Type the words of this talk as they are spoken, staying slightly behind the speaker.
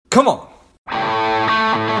Come on.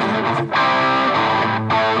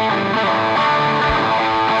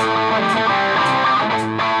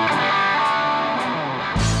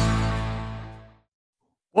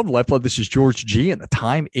 Welcome to Lifeblood. This is George G, and the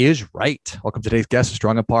time is right. Welcome to today's guest,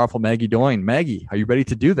 strong and powerful Maggie Doyne. Maggie, are you ready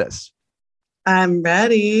to do this? I'm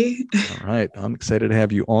ready. All right. I'm excited to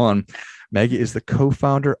have you on. Maggie is the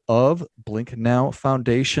co-founder of Blink Now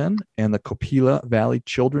Foundation and the Kopila Valley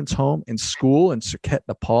Children's Home and School in Surkhet,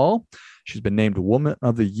 Nepal. She's been named Woman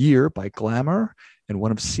of the Year by Glamour and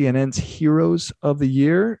one of CNN's Heroes of the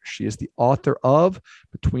Year. She is the author of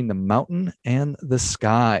Between the Mountain and the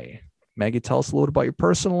Sky. Maggie, tell us a little bit about your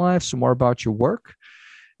personal life, some more about your work,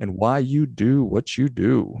 and why you do what you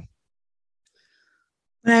do.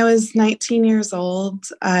 When I was 19 years old,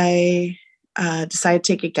 I decided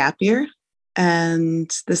to take a gap year.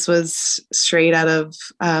 And this was straight out of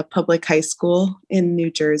public high school in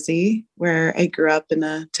New Jersey, where I grew up in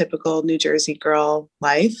a typical New Jersey girl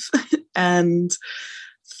life. And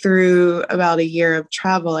through about a year of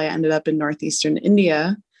travel, I ended up in northeastern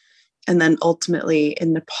India. And then ultimately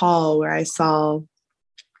in Nepal, where I saw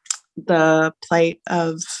the plight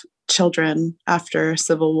of children after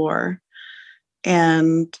civil war.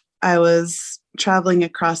 And I was traveling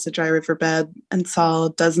across a dry riverbed and saw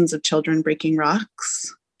dozens of children breaking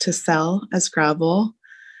rocks to sell as gravel.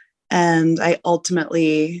 And I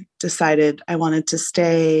ultimately decided I wanted to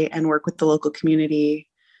stay and work with the local community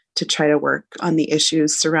to try to work on the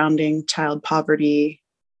issues surrounding child poverty,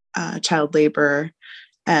 child labor,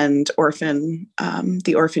 and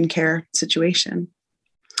the orphan care situation.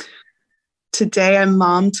 Today, I'm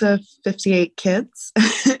mom to 58 kids,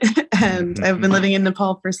 and I've been living in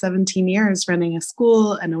Nepal for 17 years, running a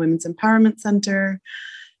school and a women's empowerment center,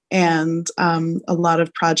 and a lot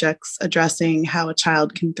of projects addressing how a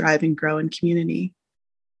child can thrive and grow in community.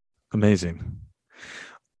 Amazing.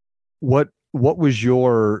 What was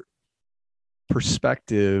your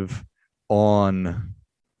perspective on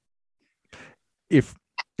if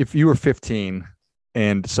you were 15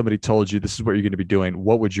 and somebody told you this is what you're going to be doing,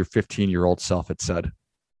 what would your 15-year-old self have said?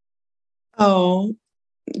 Oh,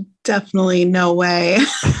 definitely no way.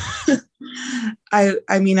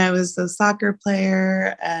 I mean, I was a soccer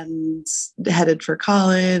player and headed for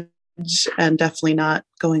college and definitely not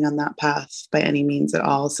going on that path by any means at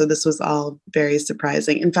all. So this was all very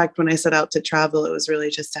surprising. In fact, when I set out to travel, it was really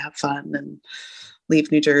just to have fun and leave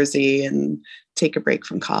New Jersey and take a break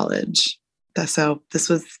from college. So this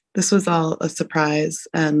was all a surprise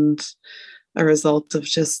and a result of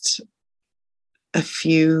just a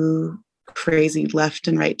few crazy left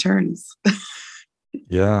and right turns.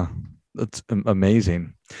 Yeah, that's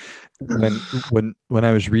amazing. When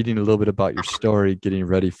I was reading a little bit about your story, getting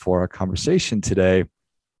ready for our conversation today,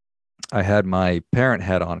 I had my parent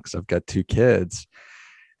hat on because I've got two kids.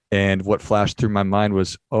 And what flashed through my mind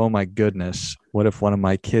was, oh my goodness, what if one of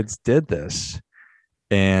my kids did this?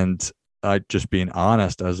 And I just being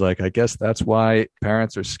honest, I was like, I guess that's why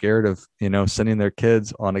parents are scared of, sending their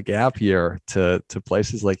kids on a gap year to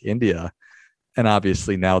places like India. And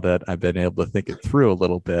obviously now that I've been able to think it through a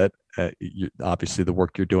little bit, obviously the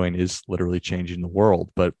work you're doing is literally changing the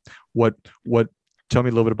world. But tell me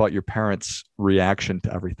a little bit about your parents' reaction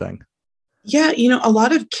to everything. Yeah, a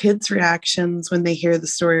lot of kids' reactions when they hear the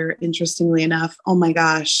story are, interestingly enough, oh my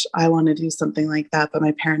gosh, I want to do something like that, but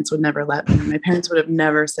my parents would never let me. My parents would have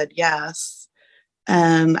never said yes.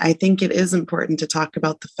 And I think it is important to talk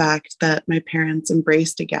about the fact that my parents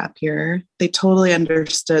embraced a gap year. They totally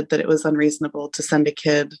understood that it was unreasonable to send a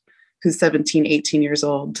kid who's 17, 18 years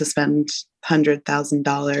old to spend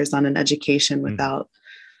 $100,000 on an education without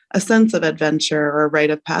a sense of adventure or a rite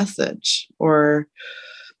of passage or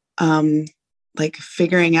like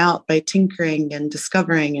figuring out by tinkering and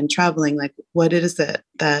discovering and traveling, like what is it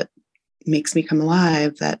that makes me come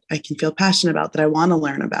alive, that I can feel passionate about, that I want to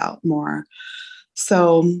learn about more.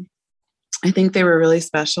 So I think they were really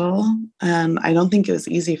special. And I don't think it was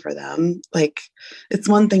easy for them. Like, it's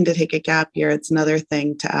one thing to take a gap year. It's another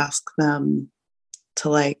thing to ask them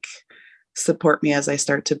to support me as I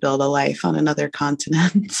start to build a life on another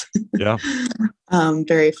continent. Yeah.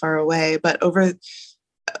 Very far away. But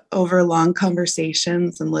over long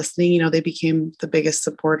conversations and listening, they became the biggest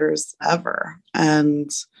supporters ever. And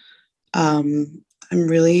I'm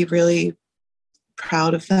really, really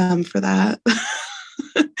proud of them for that.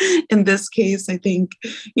 In this case, I think,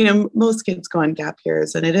 most kids go on gap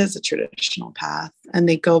years and it is a traditional path, and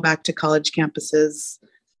they go back to college campuses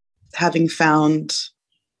having found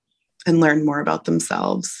and learned more about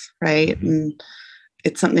themselves, right? Mm-hmm. And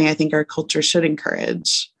it's something I think our culture should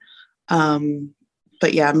encourage.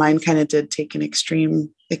 But yeah, mine kind of did take an extreme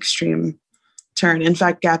turn. In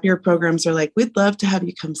fact, gap year programs are like, we'd love to have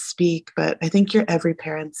you come speak, but I think you're every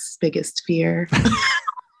parent's biggest fear.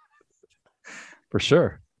 For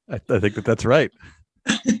sure. I think that's right.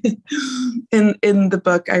 In the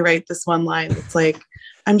book, I write this one line. It's like,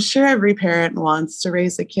 I'm sure every parent wants to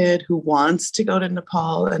raise a kid who wants to go to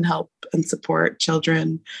Nepal and help and support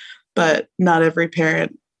children, but not every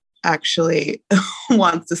parent actually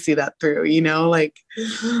wants to see that through, like,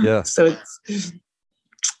 Yeah. So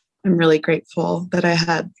I'm really grateful that I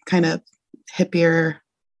had kind of hippier,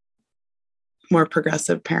 more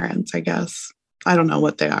progressive parents, I guess. I don't know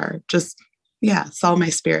what they are. Just, saw my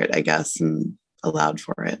spirit, I guess, and allowed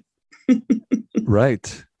for it.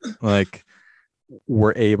 Right. Like,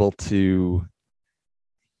 we're able to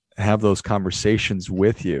have those conversations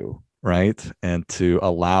with you, right? And to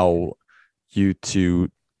allow you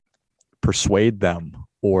to persuade them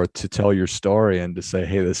or to tell your story and to say,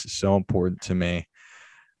 hey, this is so important to me.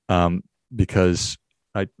 Because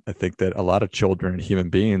I think that a lot of children and human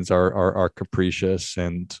beings are capricious,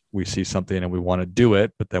 and we see something and we want to do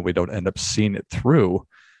it, but then we don't end up seeing it through.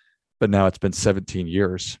 But now it's been 17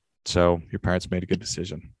 years. So your parents made a good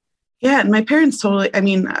decision. Yeah. And my parents totally,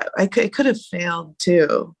 it could have failed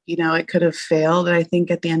too. It could have failed. And I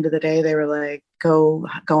think at the end of the day, they were like, go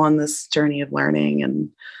on this journey of learning and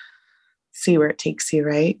see where it takes you,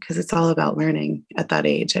 right? Because it's all about learning at that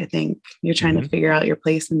age. I think you're trying to figure out your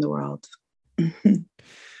place in the world.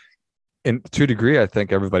 And to a degree, I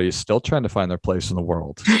think everybody is still trying to find their place in the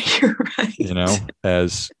world. You're right.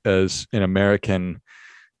 As an American,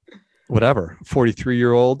 whatever,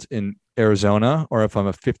 43-year-old in Arizona, or if I'm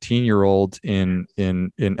a 15-year-old in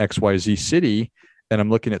XYZ city, and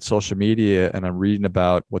I'm looking at social media and I'm reading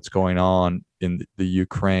about what's going on in the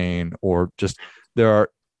Ukraine, or just there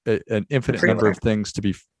are an infinite number of things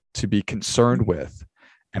to be concerned with.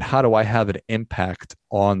 And how do I have an impact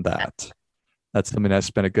on that? That's something I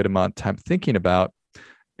spent a good amount of time thinking about.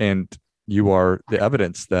 And you are the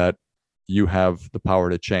evidence that you have the power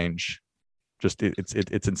to change. Just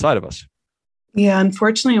it's inside of us. Yeah,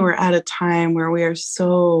 unfortunately, we're at a time where we are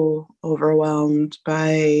so overwhelmed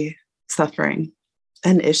by suffering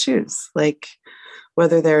and issues, like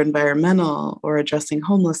whether they're environmental or addressing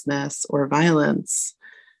homelessness or violence,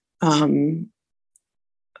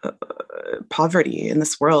 poverty in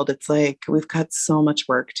this world. It's like we've got so much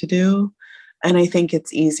work to do. And I think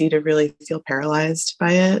it's easy to really feel paralyzed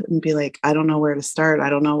by it and be like, I don't know where to start.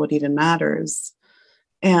 I don't know what even matters.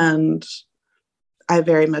 And I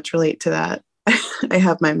very much relate to that. I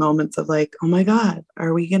have my moments of like, oh my God,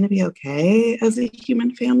 are we going to be okay as a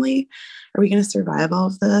human family? Are we going to survive all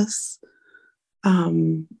of this?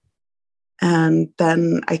 And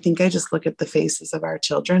then I think I just look at the faces of our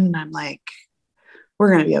children and I'm like,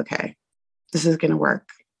 we're going to be okay. This is going to work.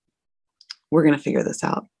 We're going to figure this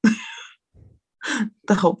out.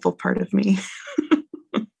 The hopeful part of me.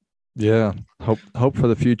 Yeah. Hope for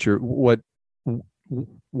the future.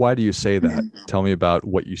 Why do you say that? Tell me about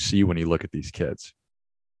what you see when you look at these kids.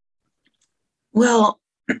 Well,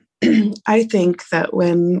 I think that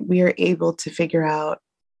when we are able to figure out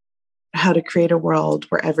how to create a world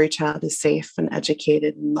where every child is safe and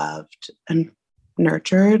educated and loved and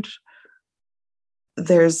nurtured,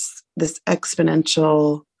 there's this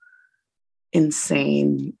exponential,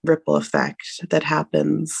 insane ripple effect that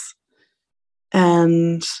happens.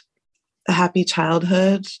 And a happy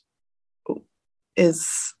childhood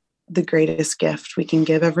is the greatest gift we can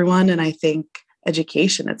give everyone. And I think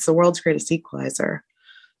education, it's the world's greatest equalizer.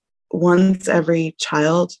 Once every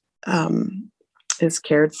child is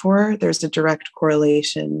cared for, there's a direct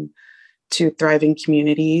correlation to thriving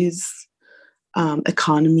communities,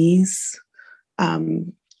 economies,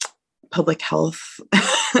 public health.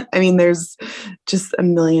 I mean, there's just a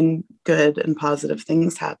million good and positive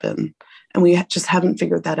things happen. And we just haven't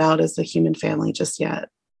figured that out as a human family just yet.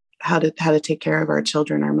 How to take care of our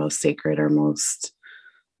children, our most sacred, our most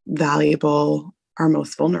valuable, our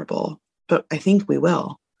most vulnerable. But I think we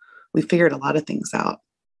will. We figured a lot of things out.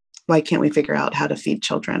 Why can't we figure out how to feed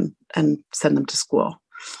children and send them to school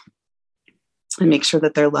and make sure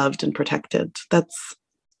that they're loved and protected?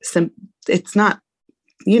 It's not,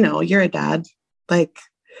 you're a dad. Like,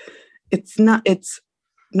 it's not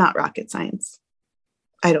rocket science.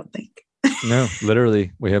 I don't think. No,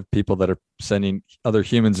 literally, we have people that are sending other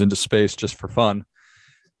humans into space just for fun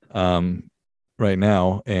right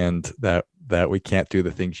now. And that we can't do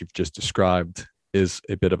the things you've just described is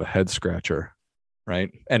a bit of a head scratcher,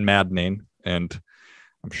 right? And maddening. And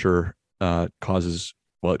I'm sure it causes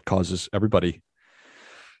everybody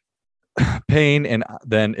pain, and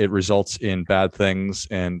then it results in bad things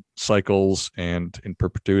and cycles and in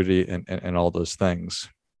perpetuity and all those things.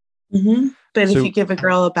 But if you So, give a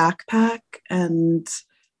girl a backpack and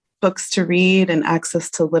books to read and access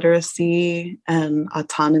to literacy and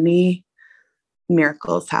autonomy,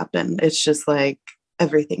 miracles happen. It's just like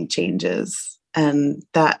everything changes. And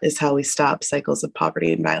that is how we stop cycles of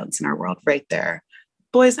poverty and violence in our world right there.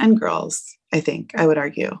 Boys and girls, I think, I would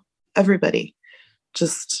argue. Everybody.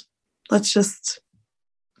 Just let's just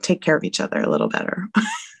take care of each other a little better.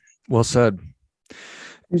 well said.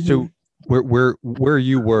 So where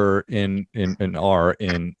you were in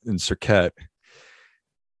Surquette,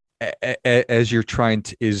 as you're trying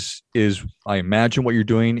to is I imagine what you're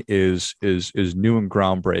doing is new and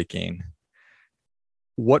groundbreaking.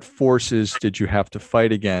 What forces did you have to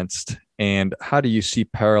fight against, and how do you see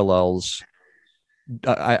parallels?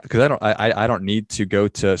 Because I don't need to go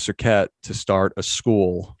to Surquette to start a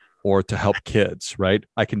school or to help kids, right?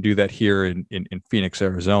 I can do that here in Phoenix,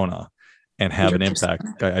 Arizona, and have an 100%. impact.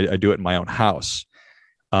 I do it in my own house.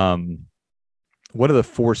 What are the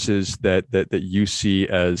forces that you see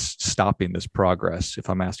as stopping this progress, if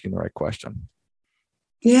I'm asking the right question?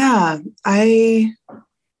 Yeah, I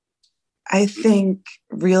think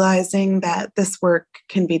realizing that this work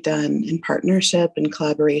can be done in partnership and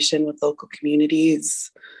collaboration with local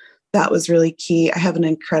communities, that was really key. I have an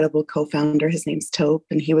incredible co-founder. His name's Tope,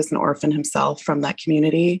 and he was an orphan himself from that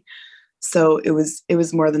community. So it was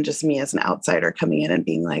more than just me as an outsider coming in and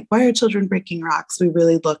being like, why are children breaking rocks? We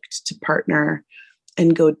really looked to partner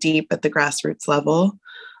and go deep at the grassroots level,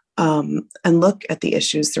 and look at the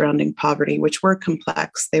issues surrounding poverty, which were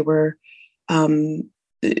complex. They were um,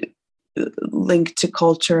 linked to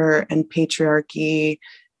culture and patriarchy.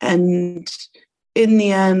 And in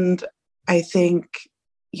the end, I think,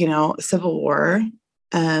 civil war.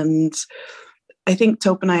 And I think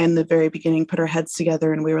Tope and I, in the very beginning, put our heads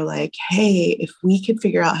together and we were like, hey, if we could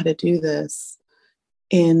figure out how to do this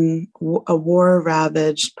in a war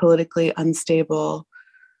ravaged, politically unstable,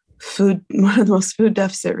 one of the most food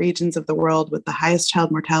deficit regions of the world with the highest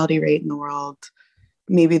child mortality rate in the world,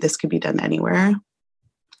 maybe this could be done anywhere.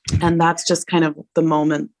 And that's just kind of the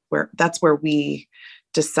moment where we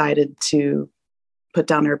decided to put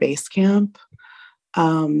down our base camp.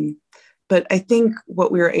 But I think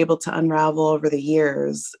what we were able to unravel over the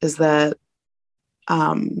years is that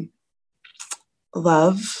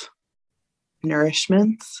love,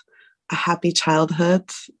 nourishment, a happy childhood,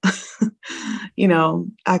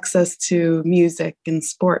 access to music and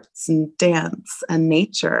sports and dance and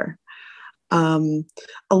nature. A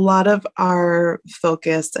lot of our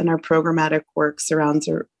focus and our programmatic work surrounds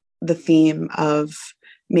the theme of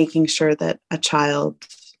making sure that a child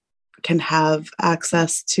can have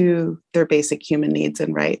access to their basic human needs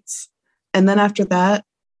and rights. And then after that,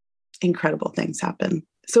 incredible things happen.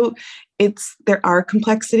 So there are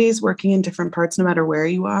complexities working in different parts, no matter where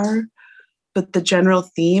you are. But the general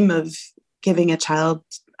theme of giving a child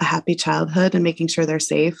a happy childhood and making sure they're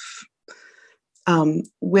safe,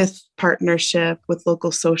 with partnership with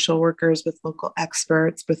local social workers, with local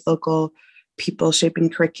experts, with local people shaping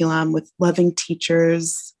curriculum, with loving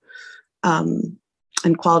teachers,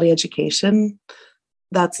 and quality education,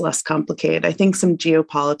 that's less complicated. I think some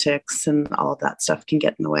geopolitics and all of that stuff can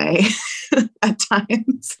get in the way at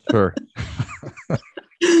times. Sure.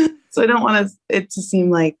 So I don't want it to seem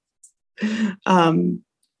like the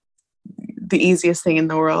easiest thing in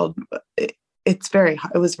the world. It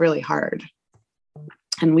was really hard.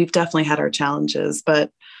 And we've definitely had our challenges, but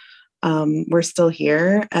we're still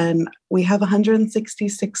here. And we have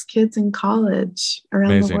 166 kids in college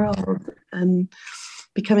around Amazing. the world and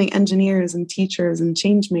becoming engineers and teachers and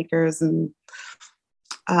change makers and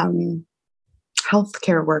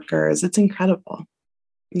healthcare workers. It's incredible.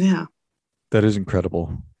 Yeah. That is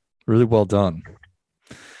incredible. Really well done.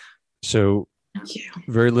 So, Thank you.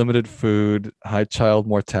 very limited food, high child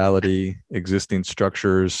mortality, existing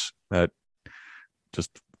structures that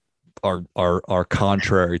just are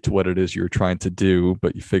contrary to what it is you're trying to do,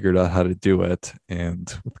 but you figured out how to do it.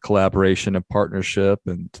 And with collaboration and partnership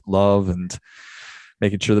and love and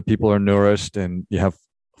making sure that people are nourished and you have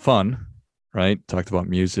fun, right? Talked about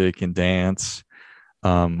music and dance.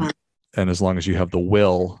 And as long as you have the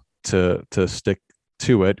will to stick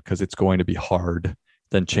to it, because it's going to be hard,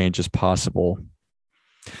 then change is possible.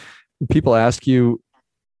 People ask you,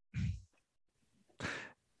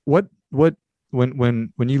 what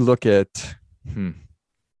when you look at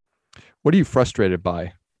what are you frustrated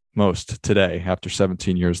by most today after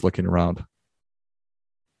 17 years looking around?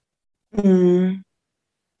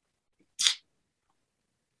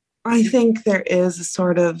 I think there is a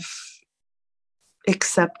sort of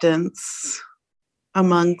acceptance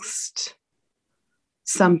amongst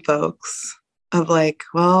some folks of like,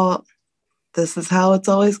 well, this is how it's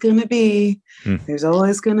always going to be. Hmm. There's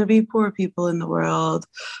always going to be poor people in the world,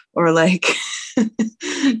 or like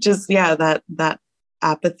just, yeah, that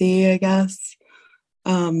apathy, I guess.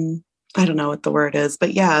 I don't know what the word is,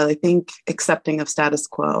 but yeah, I think accepting of status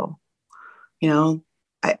quo, you know,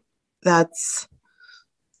 that's,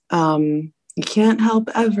 you can't help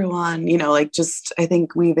everyone, like, just, I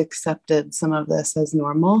think we've accepted some of this as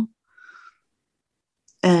normal.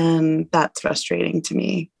 And that's frustrating to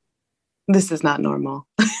me. This is not normal.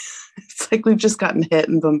 It's like we've just gotten hit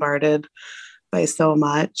and bombarded by so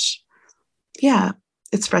much. Yeah,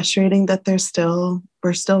 it's frustrating that we're still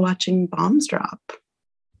watching bombs drop.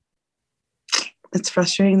 It's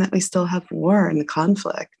frustrating that we still have war and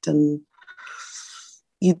conflict. And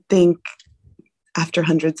you'd think after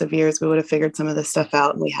hundreds of years we would have figured some of this stuff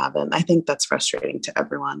out, and we haven't. I think that's frustrating to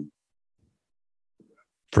everyone.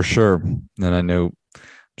 For sure. And I know, I'm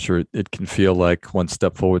sure it can feel like one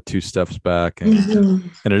step forward, two steps back.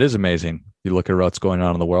 And, and it is amazing. You look at what's going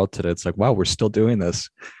on in the world today. It's like, wow, we're still doing this.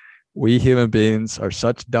 We human beings are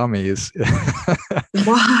such dummies.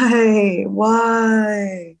 Why?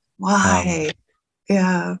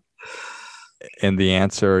 Yeah. And the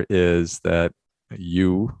answer is that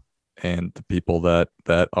you and the people that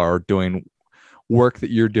are doing work that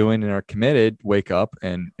you're doing and are committed wake up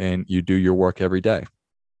and you do your work every day.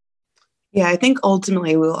 Yeah, I think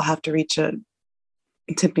ultimately we will have to reach a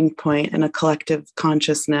tipping point and a collective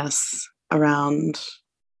consciousness around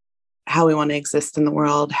how we want to exist in the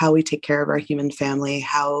world, how we take care of our human family,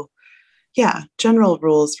 general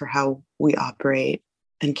rules for how we operate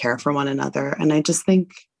and care for one another. And I just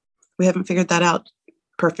think we haven't figured that out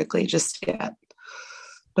perfectly just yet.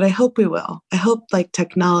 But I hope we will. I hope, like,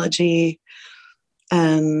 technology,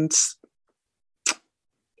 and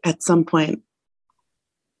at some point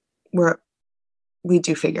we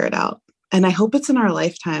do figure it out. And I hope it's in our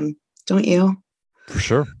lifetime. Don't you? For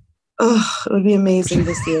sure. Oh, it would be amazing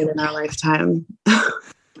to see it in our lifetime.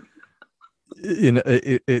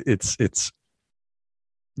 It's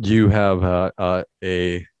you have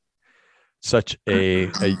such a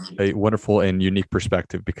wonderful and unique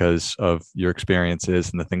perspective because of your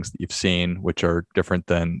experiences and the things that you've seen, which are different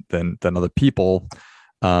than other people.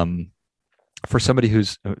 For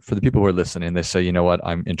the people who are listening, they say, you know what,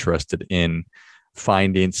 I'm interested in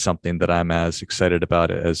finding something that I'm as excited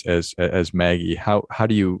about as Maggie. How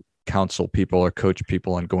do you counsel people or coach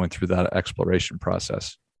people on going through that exploration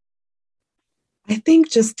process? I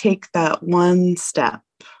think just take that one step,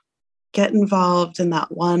 get involved in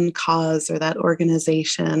that one cause or that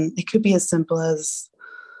organization. It could be as simple as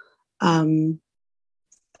in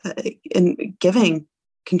giving,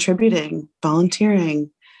 contributing,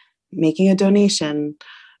 volunteering, making a donation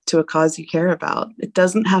to a cause you care about. It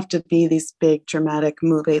doesn't have to be these big, dramatic,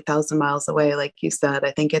 move 8,000 miles away, like you said.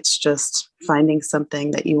 I think it's just finding something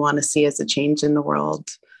that you want to see as a change in the world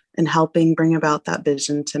and helping bring about that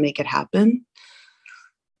vision to make it happen.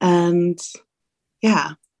 And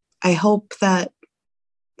yeah, I hope that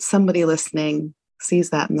somebody listening sees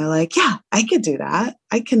that and they're like, yeah, I could do that.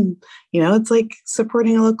 I can, it's like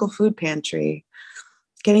supporting a local food pantry,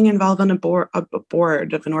 getting involved on a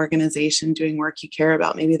board of an organization doing work you care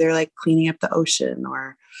about. Maybe they're like cleaning up the ocean,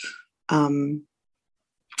 or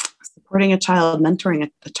supporting a child, mentoring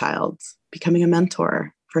a child, becoming a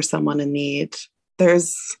mentor for someone in need.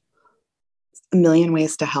 There's a million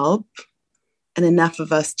ways to help, and enough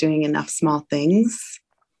of us doing enough small things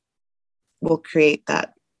will create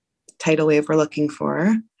that tidal wave we're looking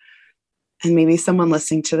for. And maybe someone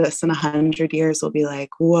listening to this in 100 years will be like,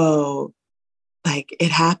 whoa, like it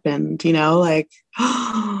happened, like,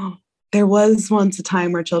 oh, there was once a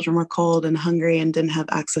time where children were cold and hungry and didn't have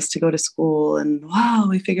access to go to school, and wow,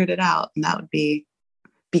 we figured it out. And that would be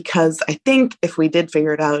because, I think if we did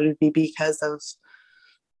figure it out, it would be because of,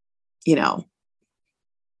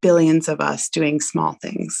 billions of us doing small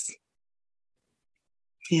things.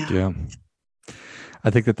 Yeah. I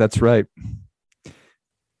think that's right.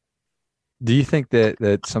 Do you think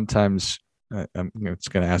that sometimes, I'm just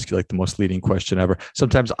going to ask you like the most leading question ever.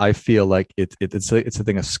 Sometimes I feel like it's a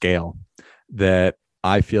thing of scale, that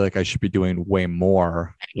I feel like I should be doing way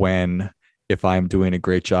more if I'm doing a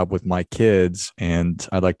great job with my kids. And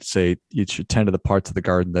I'd like to say you should tend to the parts of the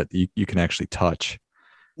garden that you can actually touch.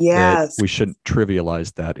 Yes. That we shouldn't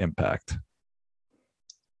trivialize that impact.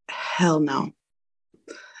 Hell no.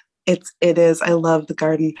 It is. I love the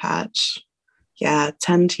garden patch. Yeah.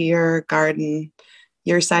 Tend to your garden,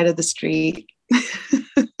 your side of the street.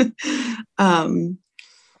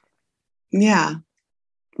 Yeah.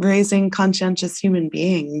 Raising conscientious human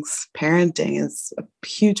beings, parenting is a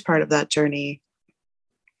huge part of that journey.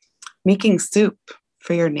 Making soup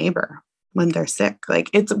for your neighbor. when they're sick. Like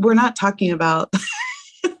we're not talking about,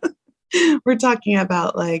 we're talking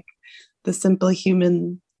about like the simple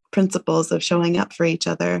human principles of showing up for each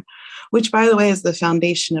other, which by the way is the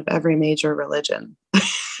foundation of every major religion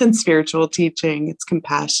and spiritual teaching. It's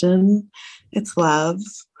compassion, it's love,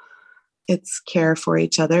 it's care for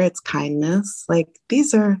each other, it's kindness. Like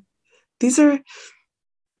these are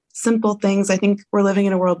simple things. I think we're living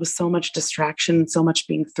in a world with so much distraction, so much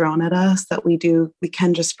being thrown at us that we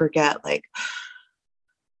can just forget like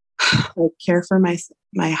care for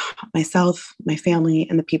myself, my family,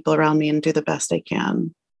 and the people around me, and do the best I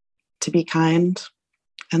can to be kind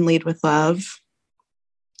and lead with love.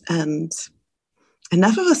 And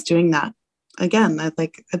enough of us doing that. Again, I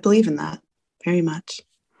believe in that very much.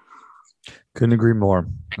 Couldn't agree more.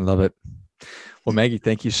 I love it. Well, Maggie,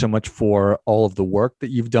 thank you so much for all of the work that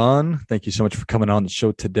you've done. Thank you so much for coming on the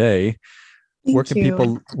show today. Where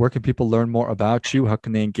can people learn more about you? How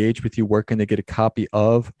can they engage with you? Where can they get a copy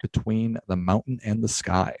of Between the Mountain and the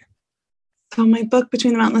Sky? So my book,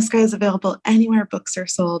 Between the Mountain and the Sky, is available anywhere books are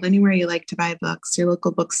sold, anywhere you like to buy books, your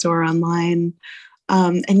local bookstore, online.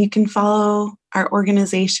 And you can follow our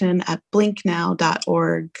organization at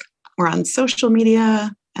blinknow.org. We're on social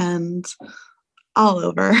media and all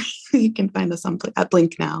over. You can find us at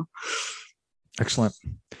Blink Now. Excellent.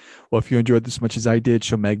 Well, if you enjoyed this as much as I did,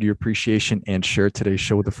 show Maggie your appreciation and share today's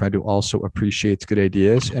show with a friend who also appreciates good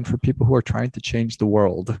ideas. And for people who are trying to change the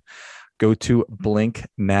world, go to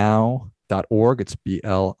blinknow.org. It's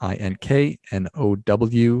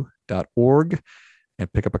blinknow.org,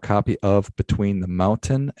 and pick up a copy of Between the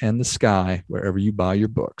Mountain and the Sky wherever you buy your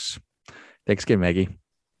books. Thanks again, Maggie.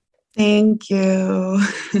 Thank you.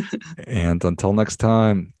 And until next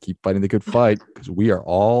time, keep fighting the good fight, because we are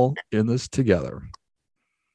all in this together.